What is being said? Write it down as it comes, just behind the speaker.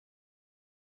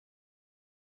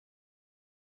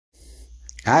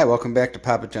Hi, welcome back to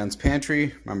Papa John's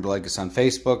Pantry. Remember to like us on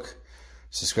Facebook,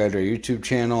 subscribe to our YouTube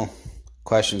channel.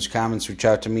 Questions, comments, reach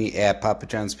out to me at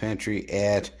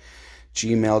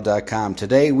papajohnspantry@gmail.com.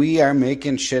 Today we are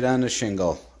making shit on the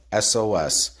shingle,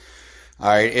 SOS.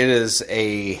 Alright, it is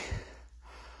a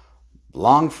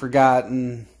long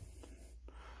forgotten,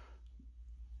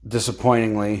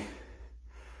 disappointingly,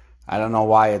 I don't know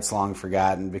why it's long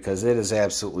forgotten because it is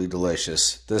absolutely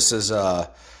delicious. This is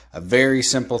a very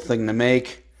simple thing to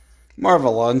make. More of a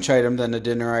lunch item than a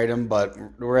dinner item, but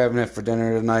we're having it for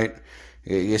dinner tonight.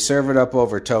 You serve it up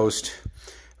over toast.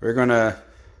 We're going to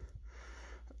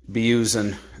be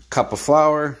using a cup of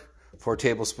flour, 4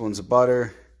 tablespoons of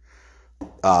butter,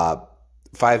 5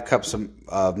 cups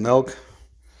of milk,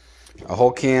 a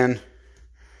whole can.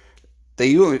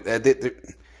 A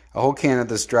whole can of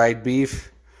this dried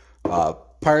beef,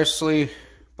 parsley,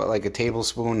 but like a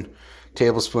tablespoon of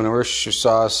Worcestershire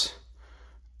sauce,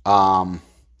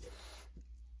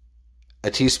 a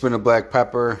teaspoon of black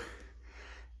pepper,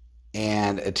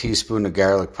 and a teaspoon of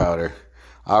garlic powder.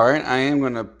 All right, I am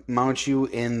going to mount you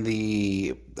in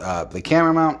the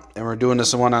camera mount, and we're doing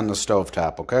this one on the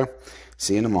stovetop, okay?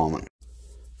 See you in a moment.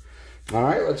 All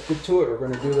right, let's get to it. We're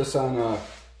going to do this on a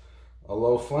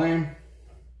low flame.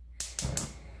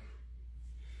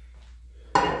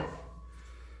 We're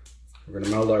going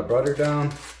to melt our butter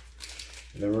down,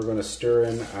 and then we're going to stir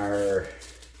in our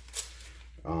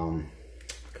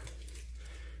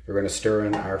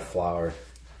flour.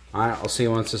 All right, I'll see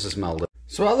you once this is melted.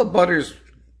 So while the butter's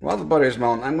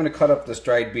melting, I'm going to cut up this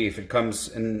dried beef. It comes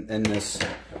in this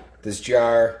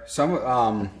jar. Some of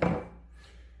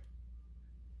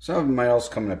them might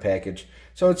also come in a package.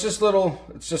 So it's just little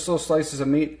slices of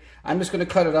meat. I'm just going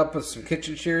to cut it up with some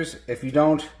kitchen shears. If you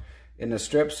don't, in the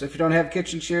strips. If you don't have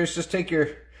kitchen shears, just take your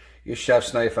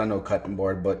chef's knife on no cutting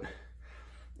board. But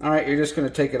all right, you're just going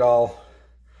to take it all,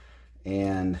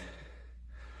 and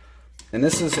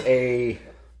this is a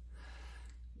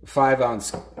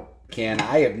 5-ounce can.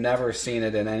 I have never seen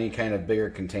it in any kind of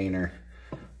bigger container.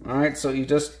 All right, so you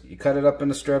cut it up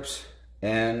into strips,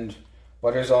 and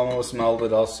butter's almost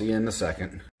melted. I'll see you in a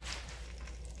second.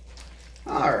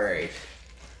 All right,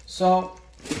 so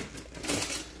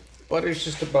butter's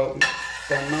just about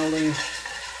done melting.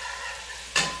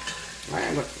 All right,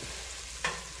 I'm going to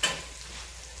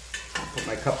put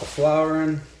my cup of flour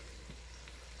in.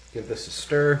 Give this a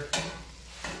stir.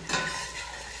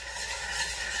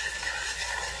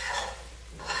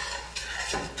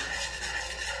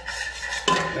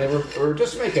 And we're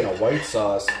just making a white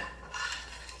sauce.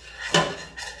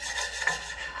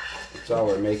 That's all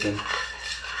we're making.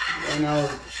 Right now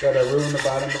we've got our roux in the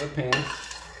bottom of the pan.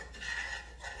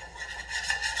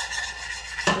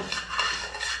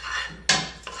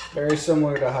 Very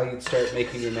similar to how you'd start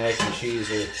making your mac and cheese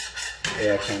or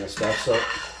that kind of stuff. So,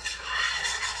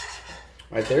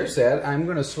 right, there's that. I'm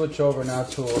going to switch over now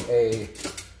to a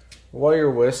wire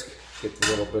whisk. Get a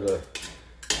little bit of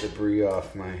debris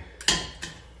off my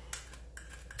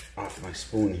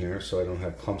spoon here, so I don't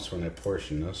have clumps when I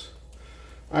portion this.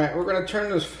 All right, we're going to turn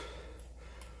this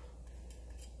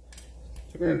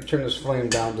flame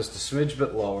down just a smidge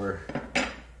bit lower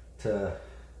to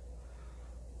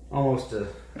almost a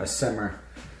simmer.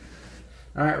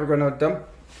 All right, we're going to dump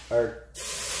our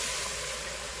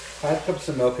 5 cups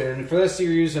of milk in. And for this,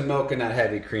 you're using milk and not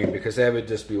heavy cream because that would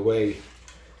just be way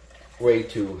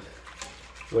too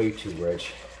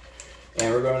rich.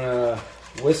 And we're going to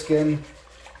whisk in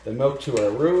the milk to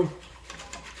our roux,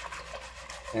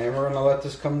 and we're going to let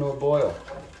this come to a boil.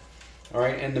 All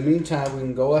right, in the meantime, we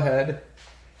can go ahead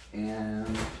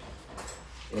and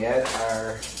add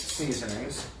our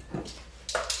seasonings.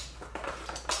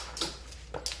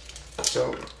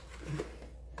 So,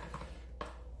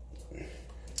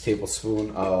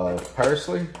 tablespoon of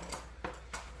parsley,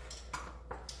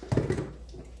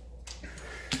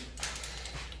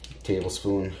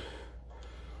 tablespoon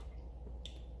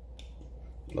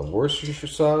of Worcestershire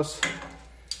sauce,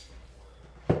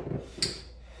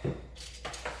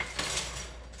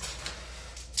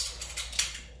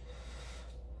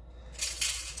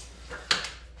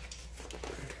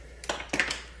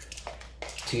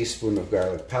 teaspoon of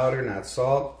garlic powder, not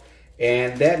salt.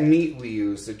 And that meat we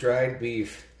use, the dried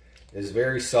beef, is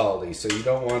very salty, so you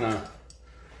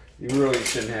really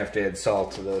shouldn't have to add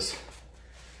salt to this.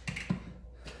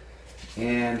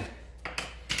 And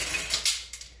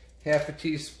half a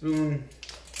teaspoon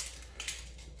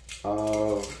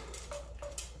of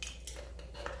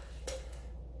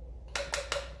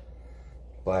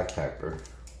black pepper.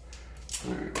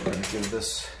 All right, we're going to give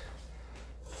this,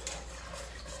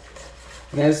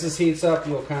 and as this heats up,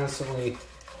 you'll constantly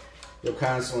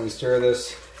stir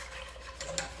this.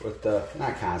 with the,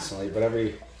 not constantly, but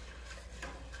every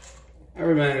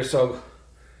minute or so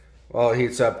while it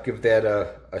heats up, give that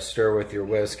a stir with your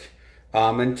whisk.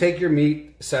 And take your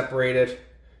meat, separate it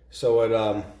so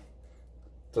it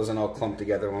doesn't all clump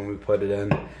together when we put it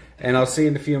in. And I'll see you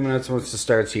in a few minutes once it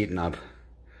starts heating up.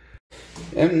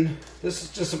 And this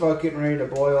is just about getting ready to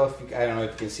boil. I don't know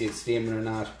if you can see it steaming or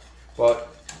not,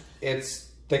 but it's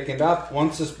thickened up.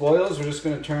 Once this boils, we're just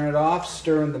going to turn it off,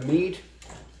 stir in the meat.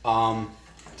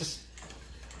 Just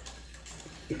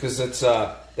because it's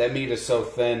that meat is so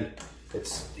thin,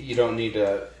 you don't need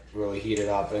to really heat it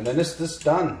up. And then this is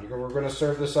done. We're going to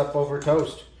serve this up over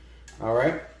toast. All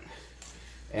right,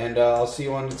 and I'll see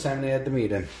you when it's time to add the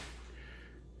meat in.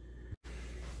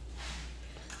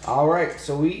 All right,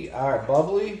 so we are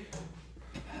bubbly.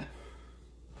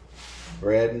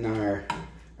 We're adding our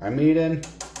meat in.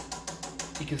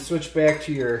 You can switch back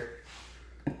to your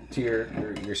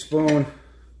spoon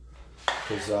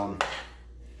because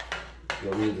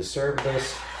you'll need to serve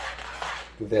this.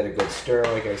 Give that a good stir.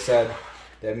 Like I said,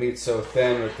 that meat's so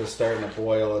thin with this starting to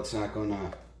boil, it's not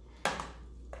gonna.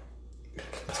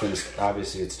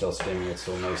 Obviously it's still steaming. It's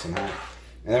still nice and hot.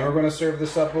 And then we're gonna serve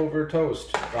this up over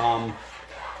toast.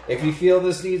 If you feel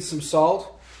this needs some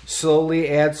salt, slowly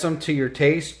add some to your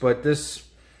taste, but this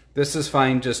is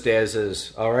fine just as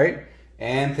is. All right?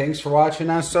 And thanks for watching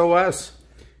SOS.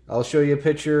 I'll show you a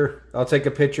picture. I'll take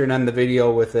a picture and end the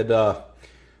video with it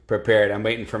prepared. I'm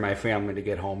waiting for my family to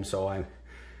get home, so I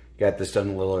got this done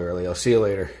a little early. I'll see you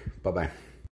later. Bye-bye.